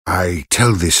I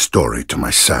tell this story to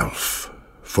myself,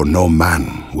 for no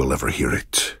man will ever hear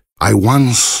it. I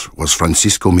once was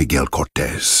Francisco Miguel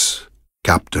Cortes,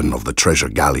 captain of the treasure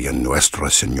galleon Nuestra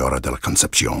Señora de la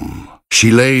Concepcion.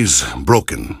 She lays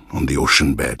broken on the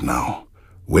ocean bed now,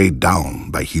 weighed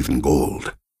down by heathen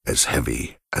gold, as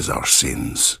heavy as our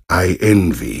sins. I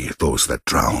envy those that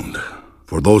drowned,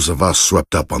 for those of us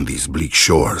swept up on these bleak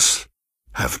shores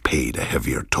have paid a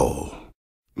heavier toll.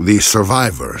 The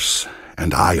survivors,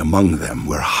 and I among them,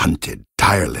 were hunted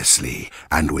tirelessly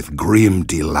and with grim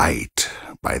delight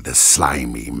by the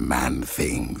slimy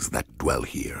man-things that dwell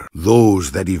here.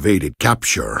 Those that evaded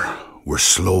capture were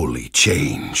slowly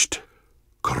changed,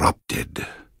 corrupted.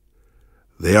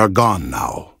 They are gone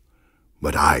now,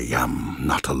 but I am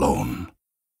not alone.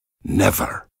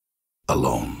 Never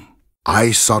alone.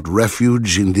 I sought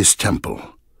refuge in this temple,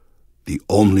 the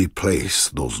only place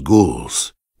those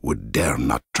ghouls would dare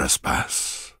not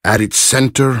trespass. At its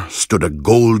center stood a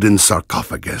golden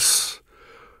sarcophagus.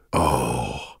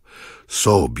 Oh,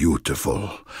 so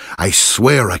beautiful. I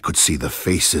swear I could see the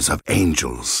faces of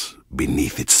angels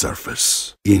beneath its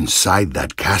surface. Inside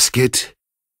that casket,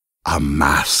 a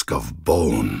mask of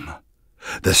bone,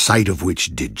 the sight of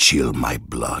which did chill my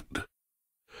blood.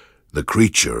 The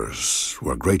creatures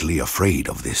were greatly afraid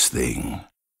of this thing,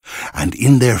 and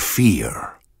in their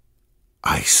fear,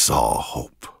 I saw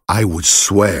hope. I would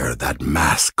swear that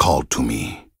mask called to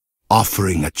me,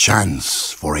 offering a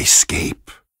chance for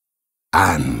escape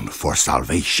and for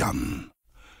salvation.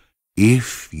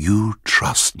 If you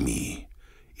trust me,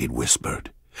 it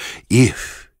whispered,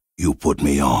 if you put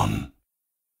me on.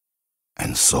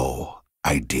 And so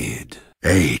I did.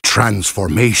 A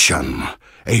transformation,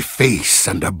 a face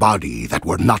and a body that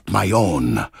were not my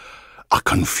own, a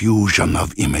confusion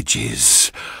of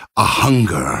images, a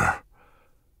hunger,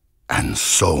 and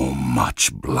so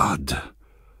much blood.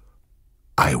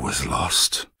 I was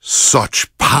lost.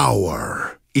 Such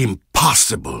power,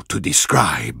 impossible to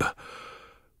describe,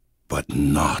 but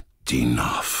not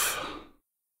enough.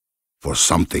 For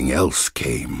something else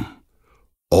came,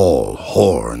 all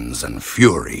horns and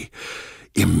fury,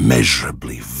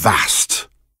 immeasurably vast,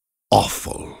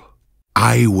 awful.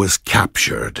 I was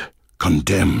captured,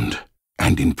 condemned,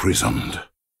 and imprisoned.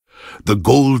 The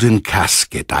golden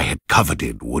casket I had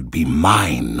coveted would be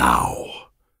mine now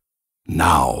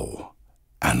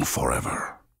and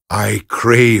forever. I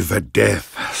crave a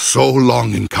death so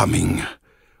long in coming,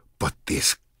 but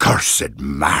this cursed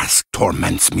mask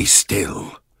torments me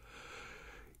still.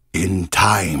 In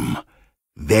time,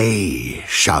 they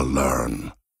shall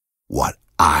learn what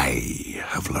I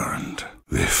have learned.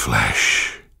 The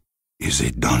flesh is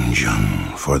a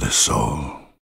dungeon for the soul.